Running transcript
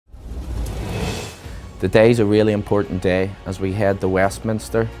The day is a really important day as we head to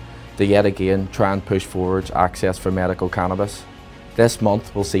Westminster to yet again try and push forward access for medical cannabis. This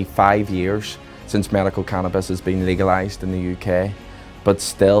month will see 5 years since medical cannabis has been legalised in the UK, but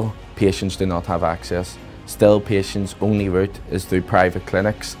still patients do not have access. Still patients' only route is through private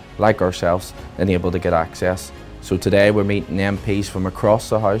clinics like ourselves and able to get access. So today we're meeting MPs from across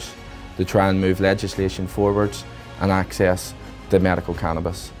the House to try and move legislation forwards and access to medical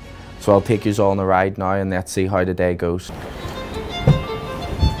cannabis. So I'll take you all on a ride now and let's see how the day goes.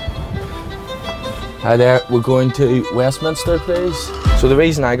 Hi there, we're going to Westminster, please. So the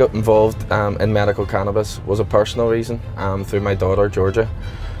reason I got involved in medical cannabis was a personal reason through my daughter, Jorja.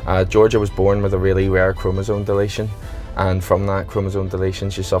 Jorja was born with a really rare chromosome deletion, and from that chromosome deletion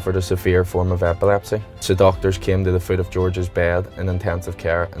she suffered a severe form of epilepsy. So doctors came to the foot of Jorja's bed in intensive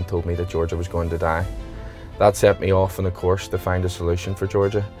care and told me that Jorja was going to die. That set me off on a course to find a solution for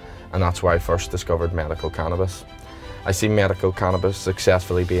Jorja, and that's why I first discovered medical cannabis. I see medical cannabis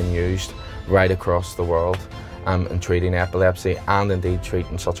successfully being used right across the world in treating epilepsy and indeed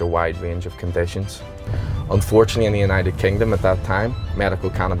treating such a wide range of conditions. Unfortunately, in the United Kingdom at that time, medical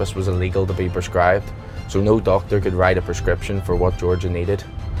cannabis was illegal to be prescribed, so no doctor could write a prescription for what Jorja needed.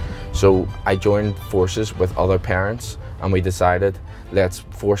 So I joined forces with other parents and we decided, let's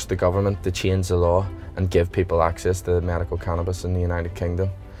force the government to change the law and give people access to medical cannabis in the United Kingdom.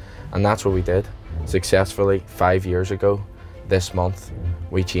 And that's what we did. Successfully, 5 years ago, this month,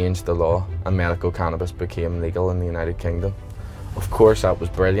 we changed the law and medical cannabis became legal in the United Kingdom. Of course, that was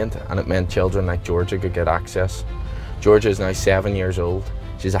brilliant and it meant children like Jorja could get access. Jorja is now 7 years old.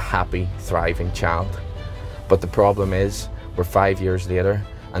 She's a happy, thriving child. But the problem is, we're 5 years later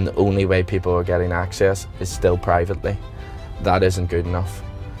and the only way people are getting access is still privately. That isn't good enough.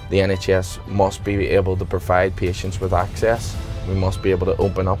 The NHS must be able to provide patients with access. We must be able to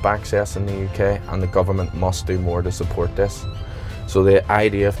open up access in the UK and the government must do more to support this. So the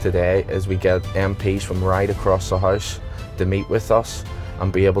idea of today is we get MPs from right across the House to meet with us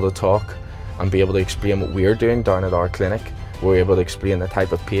and be able to talk and be able to explain what we're doing down at our clinic. We're able to explain the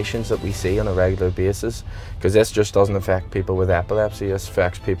type of patients that we see on a regular basis, because this just doesn't affect people with epilepsy, this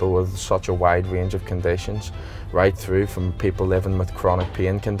affects people with such a wide range of conditions, right through from people living with chronic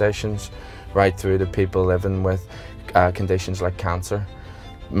pain conditions, right through to people living with conditions like cancer.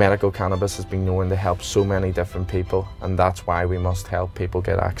 Medical cannabis has been known to help so many different people, and that's why we must help people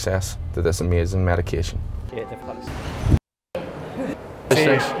get access to this amazing medication. Good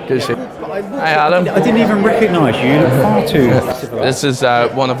to see you. Hi Adam. I didn't even recognise you. You look far too. This is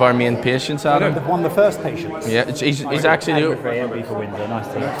one of our main patients, Adam. One of the first patients. Yeah, he's actually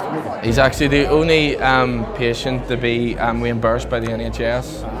the only patient to be reimbursed by the NHS.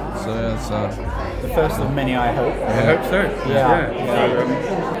 So it's the first of many, I hope. I hope so.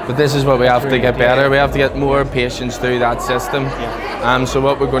 Yeah. But this is what we have to get better. We have to get more patients through that system. So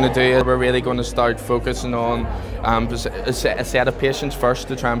what we're going to do is we're really going to start focusing on a set of patients first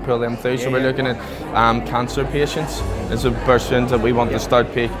to try and pull them through. So we're looking at cancer patients as a person that we want to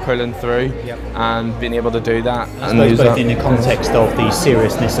start pulling through and being able to do that. I suppose both in the context of the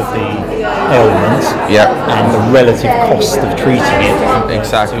seriousness of the ailment and the relative cost of treating it.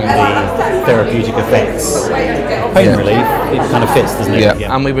 Exactly. To the therapeutic effects. Pain relief, it kind of fits, doesn't it?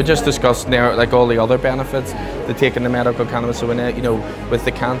 Yeah. And we were just discussing there like all the other benefits to taking the medical cannabis. So with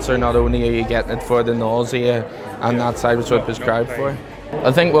the cancer, not only are you getting it for the nausea and that side which we're prescribed for.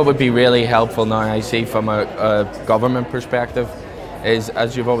 I think what would be really helpful now, I see from a government perspective, is,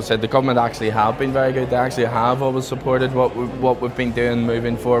 as you've always said, the government actually have been very good. They actually have always supported what we've been doing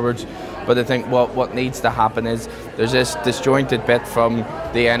moving forwards. But I think what needs to happen is there's this disjointed bit from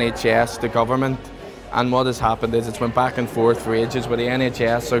the NHS to government. And what has happened is it's went back and forth for ages where the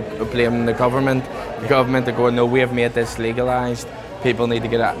NHS are blaming the government are going, no, we have made this legalised, people need to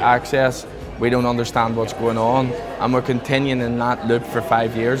get access, we don't understand what's going on, and we're continuing in that loop for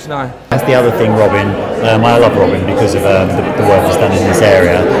 5 years now. That's the other thing, Robin. I love Robin because of the work he's done in this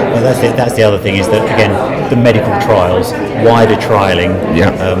area. But that's the other thing is that, again, the medical trials, wider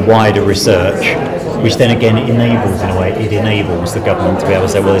trialling, wider research, which then again enables, in a way, it enables the government to be able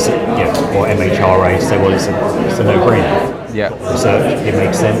to say, well, or MHRA to say, well, it's a no-brainer. Yeah. Research, it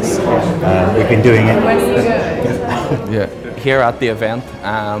makes sense. We've been doing it. Here at the event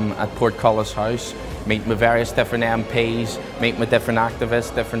at Portcullis House, meeting with various different MPs, meeting with different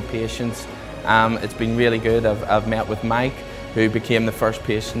activists, different patients. It's been really good. I've met with Mike, who became the first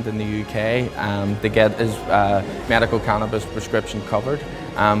patient in the UK to get his medical cannabis prescription covered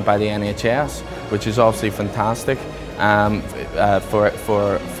by the NHS, which is obviously fantastic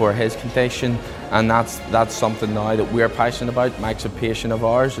for his condition. And that's something now that we're passionate about. Mike's a patient of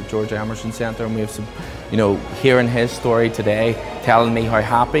ours at Jorja Emerson Centre, and we have some, hearing his story today, telling me how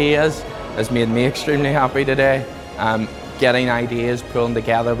happy he is, has made me extremely happy today. Getting ideas, pulling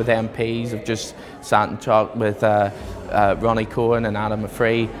together with MPs. I've just sat and talked with Ronnie Cohen and Adam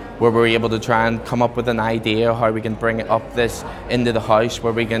Free, where we're able to try and come up with an idea how we can bring it up this into the house,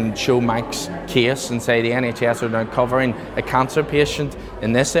 where we can show Mike's case and say the NHS are now covering a cancer patient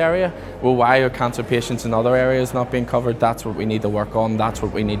in this area. Well, why are cancer patients in other areas not being covered? That's what we need to work on, that's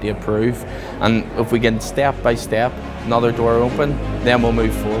what we need to improve. And if we can step by step, another door open, then we'll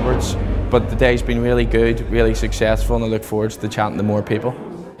move forwards. But the day's been really good, really successful, and I look forward to chatting to more people.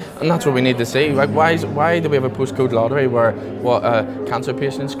 And that's what we need to see. Like, why do we have a postcode lottery where a cancer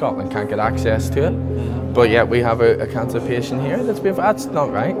patient in Scotland can't get access to it? But yet we have a cancer patient here. That's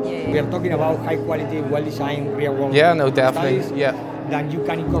not right. We are talking about high quality, well designed, real world. Yeah, no, definitely. Studies. Yeah. Then you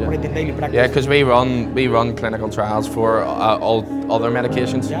can incorporate in daily practice. Yeah, because we run clinical trials for all other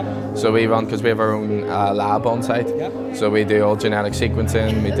medications. Yep. So we run, because we have our own lab on site. Yep. So we do all genetic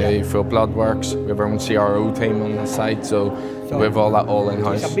sequencing, we do full blood works, we have our own CRO team on the site. So we have all that all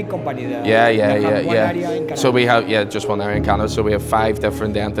in-house. It's a big company there. Yeah. So we have, just one area in Canada. So we have 5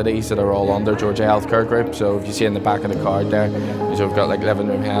 different entities that are all under Jorja Healthcare Group. So if you see in the back of the card there, so we've got like Living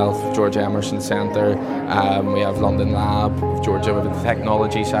Room Health, Jorja Emerson Centre, we have London Lab, Jorja with the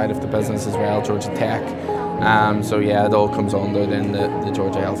technology side of the business as well, Jorja Tech. So yeah, it all comes under then the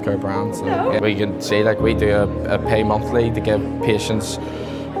Jorja Healthcare brand. So we can say like we do a pay monthly to give patients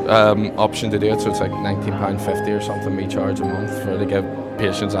option to do it, so it's like £19.50 or something we charge a month to give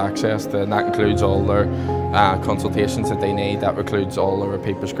patients access to, and that includes all their consultations that they need, that includes all their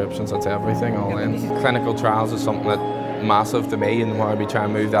repeat prescriptions, that's everything all in. Clinical trials is something that massive to me, and why we try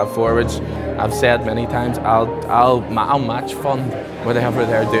and move that forwards. I've said many times I'll match fund whatever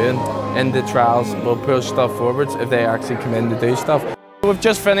they're doing in the trials. We'll push stuff forwards if they actually come in to do stuff. We've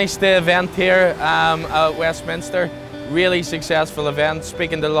just finished the event here at Westminster. Really successful event,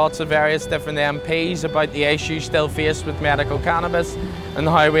 speaking to lots of various different MPs about the issues still faced with medical cannabis and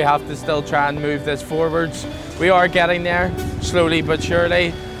how we have to still try and move this forwards. We are getting there, slowly but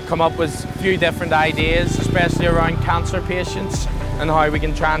surely, come up with a few different ideas, especially around cancer patients and how we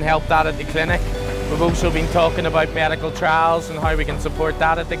can try and help that at the clinic. We've also been talking about medical trials and how we can support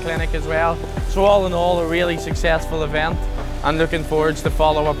that at the clinic as well. So all in all, a really successful event, and looking forward to the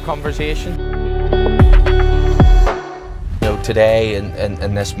follow-up conversation. Today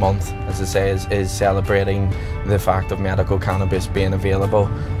and this month, as I say, is celebrating the fact of medical cannabis being available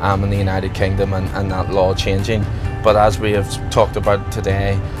in the United Kingdom and that law changing. But as we have talked about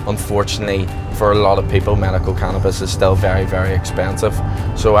today, unfortunately for a lot of people, medical cannabis is still very, very expensive.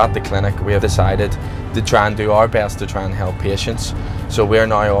 So at the clinic we have decided to try and do our best to try and help patients. So we're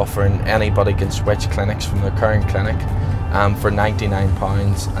now offering anybody can switch clinics from their current clinic for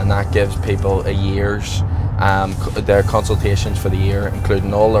 £99, and that gives people a year's their consultations for the year,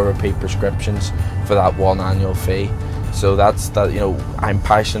 including all their repeat prescriptions for that one annual fee. So I'm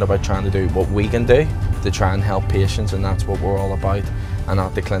passionate about trying to do what we can do to try and help patients, and that's what we're all about. And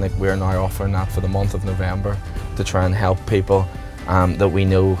at the clinic we're now offering that for the month of November to try and help people that we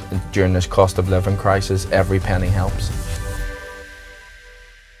know during this cost of living crisis, every penny helps.